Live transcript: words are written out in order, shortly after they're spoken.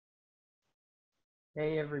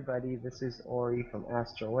Hey everybody, this is Ori from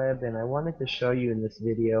AstroWeb, and I wanted to show you in this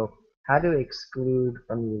video how to exclude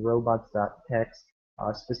from your robots.txt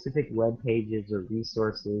specific web pages or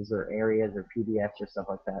resources or areas or PDFs or stuff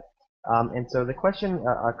like that. And so the question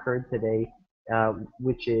occurred today,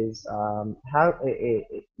 which is how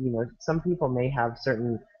some people may have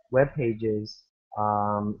certain web pages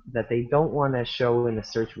that they don't want to show in the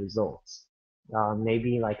search results.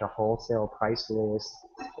 Maybe like a wholesale price list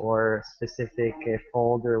or specific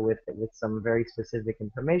folder with some very specific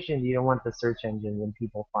information. You don't want the search engine and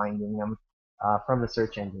people finding them from the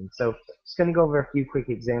search engine. So just going to go over a few quick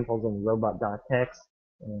examples in robot.txt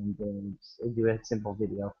and just do a simple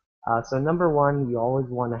video. So number one, you always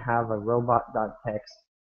want to have a robot.txt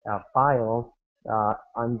file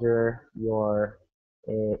under your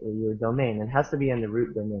domain. It has to be in the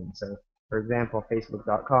root domain. So for example,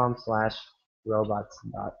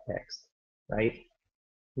 facebook.com/robots.txt, right?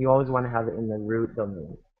 You always want to have it in the root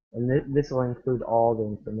domain. And this will include all the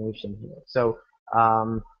information here. So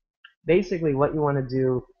um, basically what you want to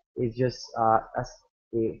do is just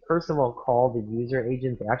first of all call the user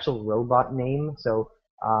agent the actual robot name. So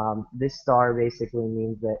this star basically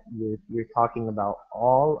means that you're talking about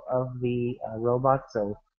all of the robots.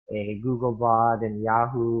 So a Googlebot and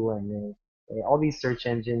Yahoo and all these search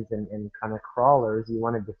engines and kind of crawlers, you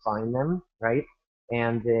want to define them, right?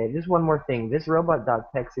 And just one more thing, this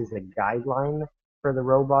robot.txt is a guideline for the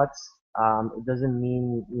robots. It doesn't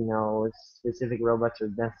mean specific robots are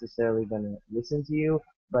necessarily going to listen to you,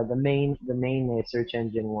 but the main search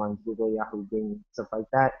engine ones, Google, Yahoo, Bing, stuff like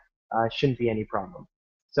that, shouldn't be any problem.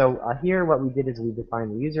 So here, what we did is we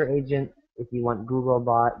defined the user agent. If you want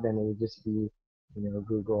Googlebot, then it would just be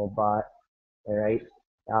Googlebot, all right.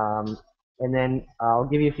 Um, and then I'll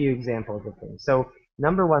give you a few examples of things. So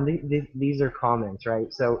number one, these are comments,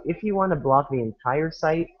 right? So if you want to block the entire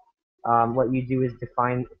site, what you do is you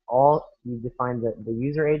define the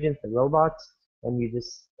user agent, the robots, and you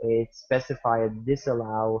just specify a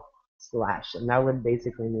disallow slash. And that would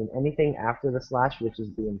basically mean anything after the slash, which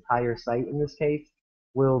is the entire site in this case,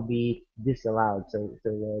 will be disallowed. So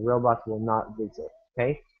the robots will not visit.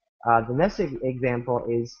 Okay. The next example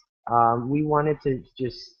is we wanted to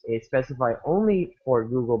just specify only for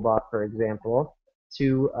Googlebot, for example,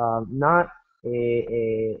 to not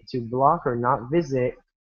to block or not visit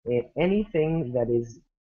anything that is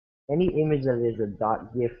any image that is a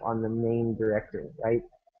 .gif on the main directory, right?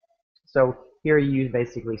 So here you use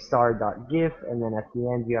basically star.gif, and then at the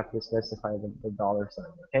end you have to specify the dollar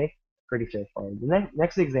sign, okay? Pretty straightforward. The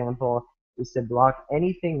next example is to block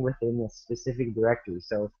anything within a specific directory.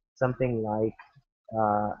 So something like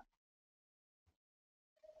uh,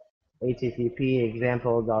 http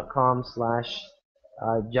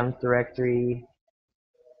example.com/junk directory,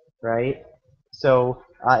 right? So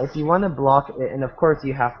if you want to block, and of course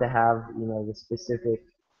you have to have the specific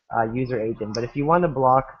user agent. But if you want to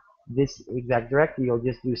block this exact directory, you'll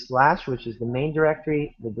just do slash, which is the main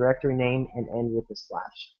directory, the directory name, and end with the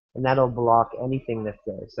slash, and that'll block anything that's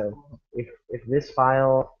there. So if this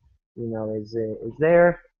file is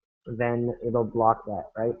there, then it'll block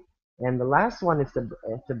that, right? And the last one is to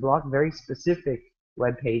block very specific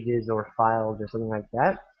web pages or files or something like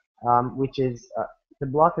that, which is to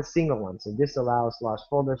block a single one. So disallow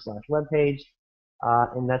 /folder/web page,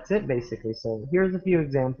 and that's it basically. So here's a few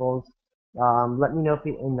examples. Let me know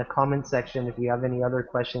in the comment section if you have any other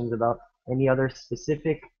questions about any other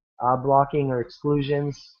specific blocking or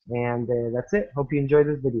exclusions. And that's it. Hope you enjoyed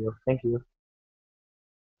this video. Thank you.